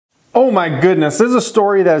Oh my goodness, there's a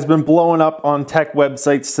story that has been blowing up on tech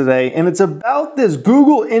websites today, and it's about this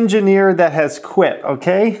Google engineer that has quit,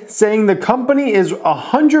 okay? Saying the company is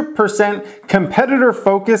 100% competitor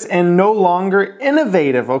focused and no longer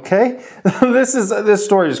innovative, okay? This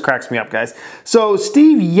story just cracks me up, guys. So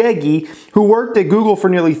Steve Yegi, who worked at Google for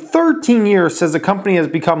nearly 13 years, says the company has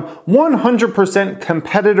become 100%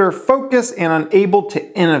 competitor focused and unable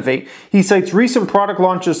to innovate. He cites recent product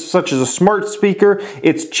launches such as a smart speaker,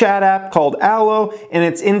 its chat app called Allo, and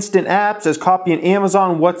its instant apps as copying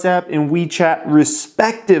Amazon, WhatsApp, and WeChat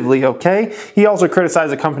respectively, okay? He also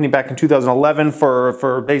criticized the company back in 2011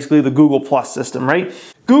 for basically the Google Plus system, right?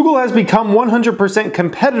 Google has become 100%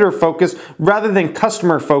 competitor focused rather than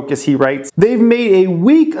customer focused, he writes. They've made a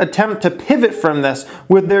weak attempt to pivot from this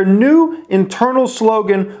with their new internal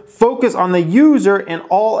slogan, focus on the user and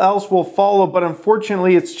all else will follow, but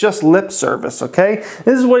unfortunately it's just lip service, okay?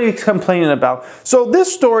 This is what he's complaining about. So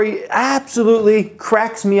this story absolutely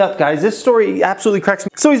cracks me up, guys. This story absolutely cracks me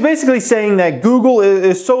up. So he's basically saying that Google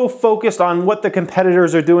is so focused on what the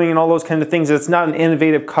competitors are doing and all those kind of things that it's not an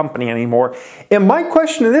innovative company anymore. And my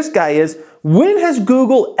question to this guy is, when has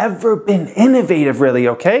Google ever been innovative, really,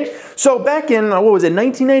 okay? So back in, what was it,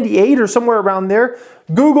 1998 or somewhere around there,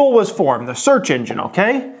 Google was formed, the search engine,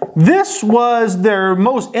 okay? This was their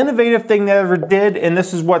most innovative thing they ever did, and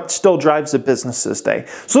this is what still drives the business this day.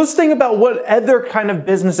 So let's think about what other kind of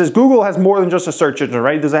businesses. Google has more than just a search engine,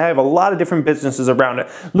 right? They have a lot of different businesses around it.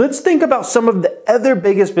 Let's think about some of the other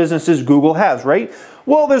biggest businesses Google has, right?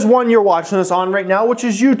 Well, there's one you're watching this on right now, which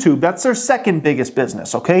is YouTube. That's their second biggest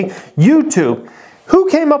business, okay? YouTube. Who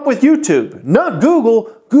came up with YouTube? Not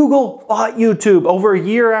Google. Google bought YouTube over a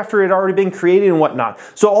year after it had already been created and whatnot.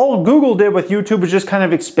 So all Google did with YouTube was just kind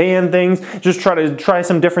of expand things, just try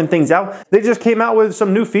some different things out. They just came out with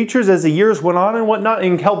some new features as the years went on and whatnot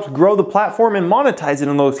and helped grow the platform and monetize it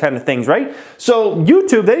and those kind of things, right? So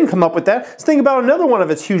YouTube, they didn't come up with that. Let's think about another one of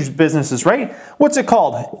its huge businesses, right? What's it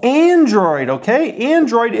called? Android, okay?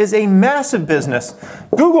 Android is a massive business.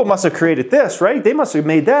 Google must have created this, right? They must have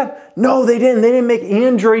made that. No, they didn't. They didn't make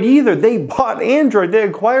Android either. They bought Android. They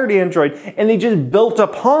acquired Android and they just built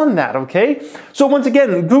upon that, okay? So once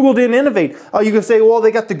again, Google didn't innovate. You can say, well,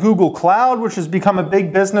 they got the Google Cloud, which has become a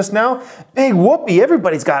big business now. Big whoopee,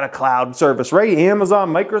 everybody's got a cloud service, right?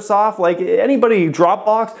 Amazon, Microsoft, like anybody,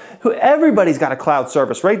 Dropbox, everybody's got a cloud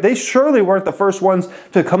service, right? They surely weren't the first ones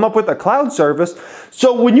to come up with a cloud service.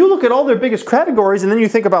 So when you look at all their biggest categories and then you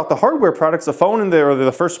think about the hardware products, the phone, and they're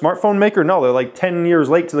the first smartphone maker, no, they're like 10 years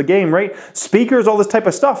late to the game, right? Speakers, all this type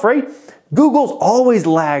of stuff, right? Google's always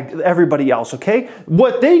lagged everybody else, okay?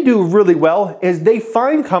 What they do really well is they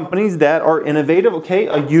find companies that are innovative, okay?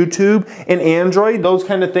 A YouTube, an Android, those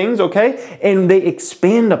kind of things, okay? And they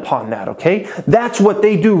expand upon that, okay? That's what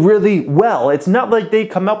they do really well. It's not like they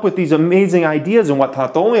come up with these amazing ideas and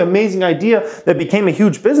whatnot. The only amazing idea that became a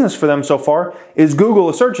huge business for them so far is Google,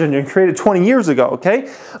 a search engine created 20 years ago, okay?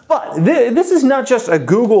 But this is not just a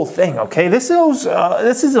Google thing, okay? This is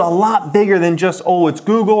a lot bigger than just, oh, it's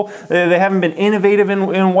Google. They haven't been innovative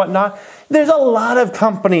and whatnot. There's a lot of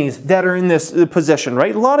companies that are in this position,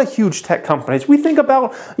 right? A lot of huge tech companies. We think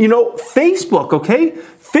about, Facebook, okay?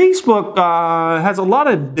 Facebook has a lot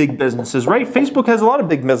of big businesses, right? Facebook has a lot of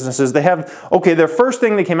big businesses. They have, okay, their first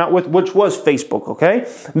thing they came out with, which was Facebook, okay?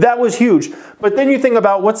 That was huge. But then you think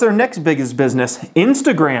about what's their next biggest business?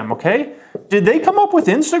 Instagram, okay? Did they come up with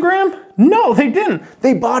Instagram? No, they didn't.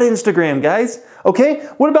 They bought Instagram, guys. Okay?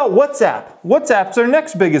 What about WhatsApp? WhatsApp's their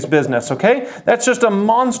next biggest business, okay? That's just a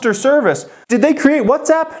monster service. Did they create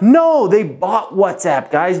WhatsApp? No, they bought WhatsApp,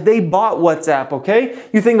 guys. They bought WhatsApp, okay?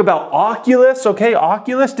 You think about Oculus, okay?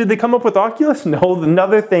 Oculus, did they come up with Oculus? No,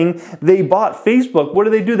 another thing, they bought Facebook.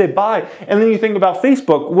 What do? They buy. And then you think about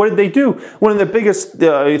Facebook, what did they do? One of the biggest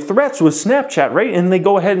threats was Snapchat, right? And they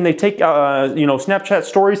go ahead and they take, Snapchat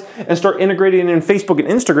stories and start integrating it in Facebook and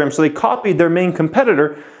Instagram, so they copied their main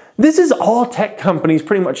competitor. This is all tech companies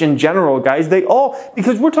pretty much in general, guys. They all,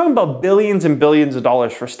 because we're talking about billions and billions of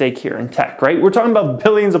dollars for stake here in tech, right? We're talking about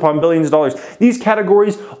billions upon billions of dollars. These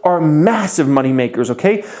categories are massive money makers,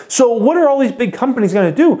 okay? So what are all these big companies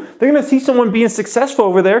going to do? They're going to see someone being successful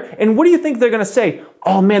over there, and what do you think they're going to say?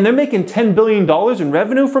 Oh man, they're making $10 billion in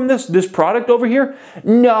revenue from this product over here?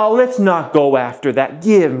 No, let's not go after that.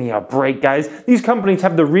 Give me a break, guys. These companies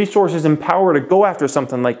have the resources and power to go after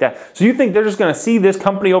something like that. So you think they're just going to see this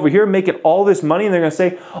company over here making all this money and they're going to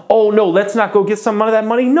say, oh no, let's not go get some of that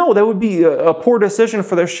money? No, that would be a poor decision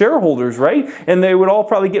for their shareholders, right? And they would all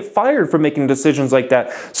probably get fired for making decisions like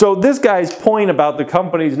that. So this guy's point about the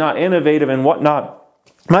company's not innovative and whatnot,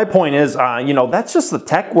 my point is, you know, that's just the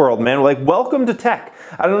tech world, man. Like, welcome to tech.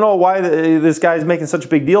 I don't know why this guy's making such a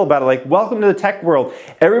big deal about it. Like, welcome to the tech world.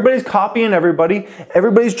 Everybody's copying everybody.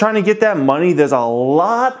 Everybody's trying to get that money. There's a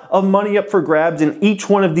lot of money up for grabs in each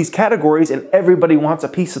one of these categories, and everybody wants a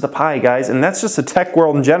piece of the pie, guys. And that's just the tech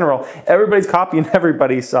world in general. Everybody's copying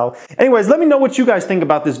everybody. So anyways, let me know what you guys think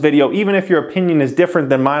about this video. Even if your opinion is different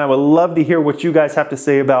than mine, I would love to hear what you guys have to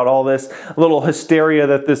say about all this little hysteria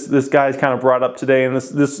that this guy's kind of brought up today. And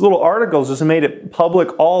this little article just made it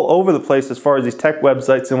public all over the place as far as these tech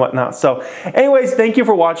websites and whatnot. So anyways, thank you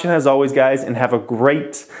for watching as always, guys, and have a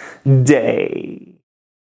great day.